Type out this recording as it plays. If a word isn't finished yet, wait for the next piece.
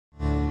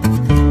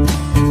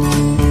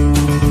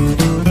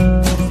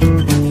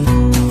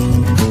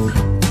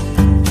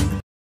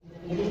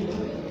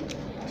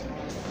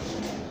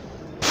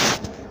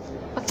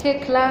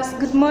class,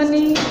 good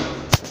morning.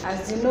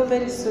 As you know,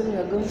 very soon we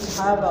are going to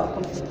have our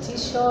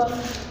competition.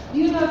 Do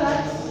you know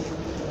that?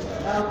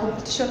 Our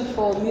competition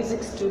for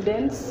music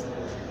students,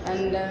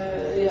 and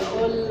we are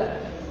all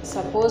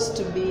supposed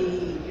to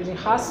be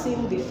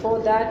rehearsing before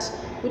that.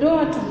 We don't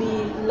want to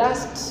be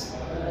last,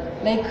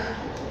 like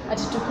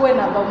ati tukue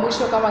namba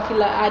mwisho kama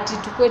kila ati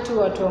tukue tu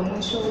watu wa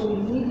mwisho. We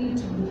need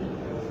you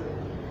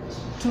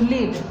to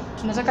lead.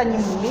 Tunataka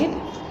nyinyi lead.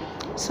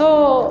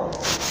 So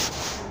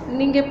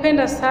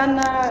ningependa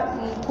sana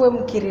mkue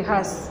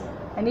mkirehearse.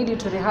 I need you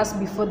to rehearse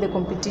before the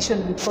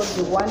competition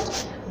because we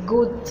want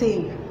good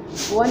thing.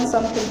 We want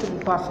something to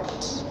be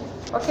perfect.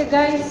 Okay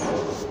guys,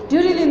 do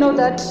you really know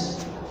that?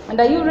 And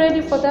are you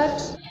ready for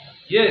that?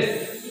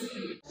 Yes.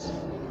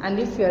 And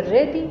if you're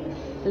ready,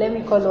 let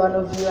me call one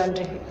of you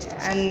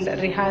and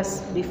rehearse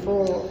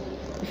before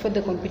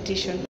the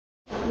competition.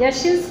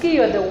 Yashinsky,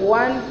 you're the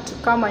one to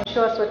come and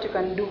show us what you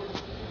can do.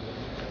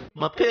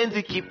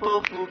 Mapenzi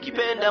kipofu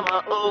kipenda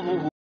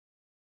maovu.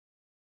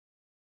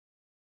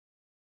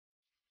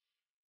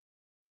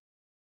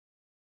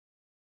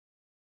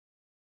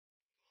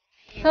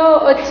 So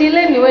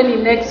Otile, niwe ni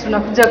next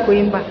unakuja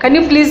kuimba. Can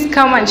you please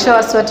come and show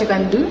us what you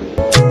can do?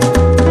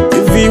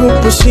 Hivi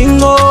upo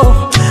singo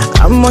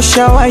ama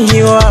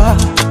shawahiwa,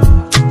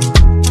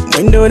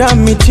 mwendo na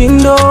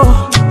mitindo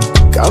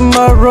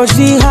kama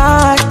Rosie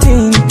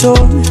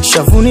Huntington,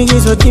 shavuni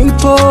hizo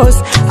dimples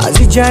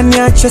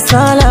hazijaniacha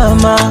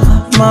salama.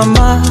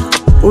 Mama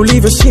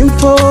ulivyo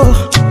simple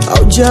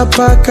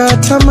haujapaka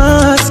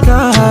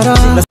tamaskara.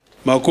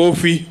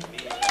 Makofi.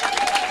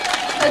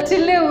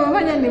 Otile,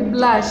 umefanya ni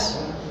blush.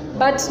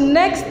 But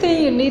next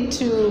thing you need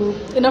to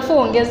inafaa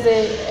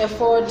ongeze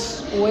effort,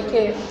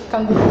 uweke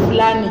kanguvu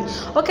fulani.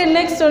 Okay,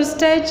 next on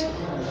stage,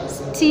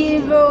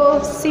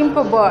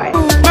 Stivosimpleboy.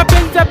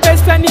 Mapenzi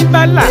pesa ni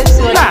bala,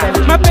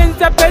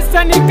 mapenzi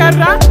pesa ni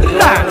kara,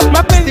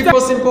 mapenzi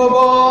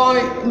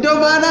Stivosimpleboy ndio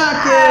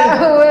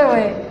manake.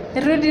 Wewe,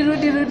 rudi.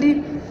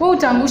 Wewe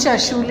utangusha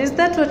shule. Is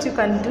that what you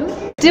can do?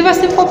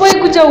 Stivosimpleboy,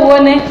 kuja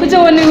uone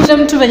ule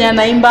mtu venye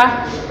anaimba.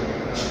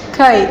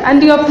 Kai,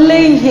 and you are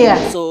playing here.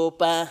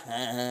 Sopa,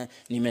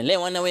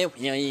 nimelewa na wewe.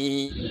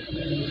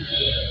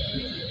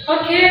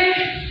 Okay.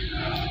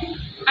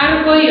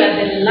 Argo, you are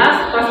the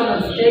last person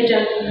on stage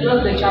and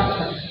close the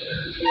chapter.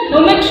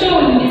 No, make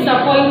sure we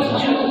disappoint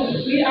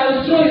you. I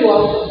will throw you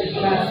out of the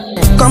class.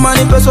 Kama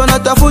ni pesa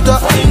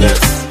natafuta,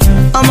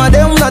 ama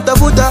demu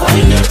natafuta,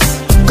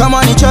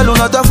 kama ni chalo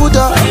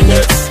natafuta,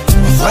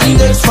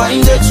 find it.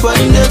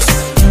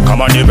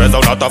 Kama ni pesa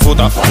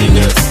unatafuta,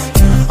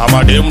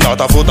 ama demu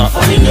natafuta,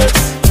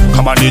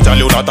 kama ni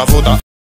chalo unatafuta.